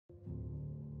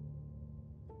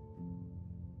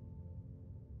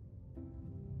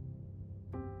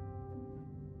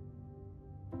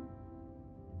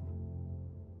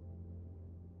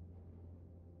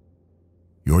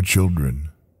Your children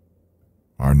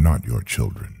are not your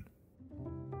children.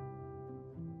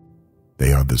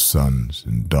 They are the sons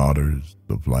and daughters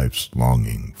of life's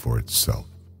longing for itself.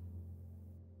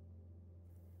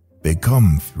 They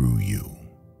come through you,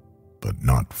 but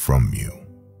not from you.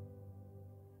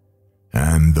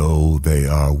 And though they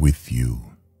are with you,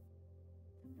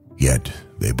 yet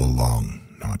they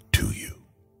belong not to you.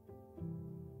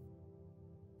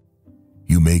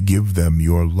 You may give them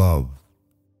your love,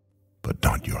 but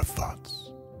not your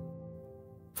thoughts,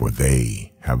 for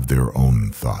they have their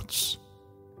own thoughts.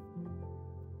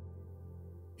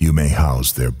 You may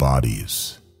house their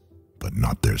bodies, but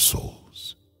not their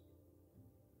souls,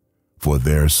 for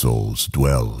their souls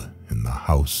dwell in the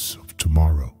house of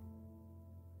tomorrow,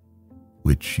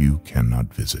 which you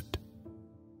cannot visit,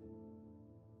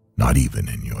 not even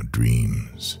in your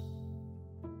dreams.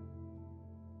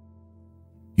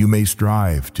 You may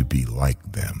strive to be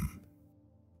like them,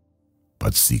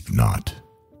 but seek not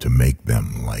to make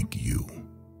them like you.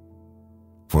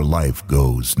 For life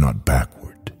goes not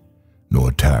backward,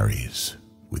 nor tarries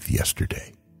with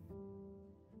yesterday.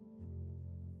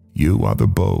 You are the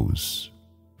bows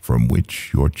from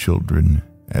which your children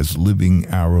as living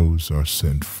arrows are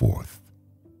sent forth.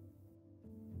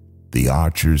 The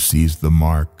archer sees the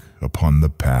mark upon the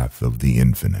path of the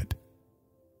infinite,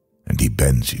 and he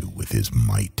bends you with his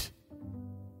might,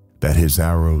 that his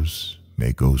arrows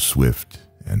may go swift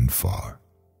and far.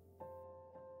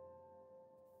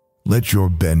 Let your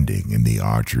bending in the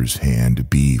archer's hand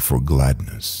be for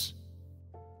gladness,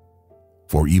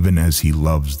 for even as he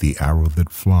loves the arrow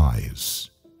that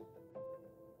flies,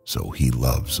 so he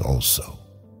loves also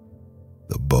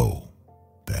the bow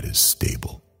that is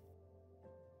stable.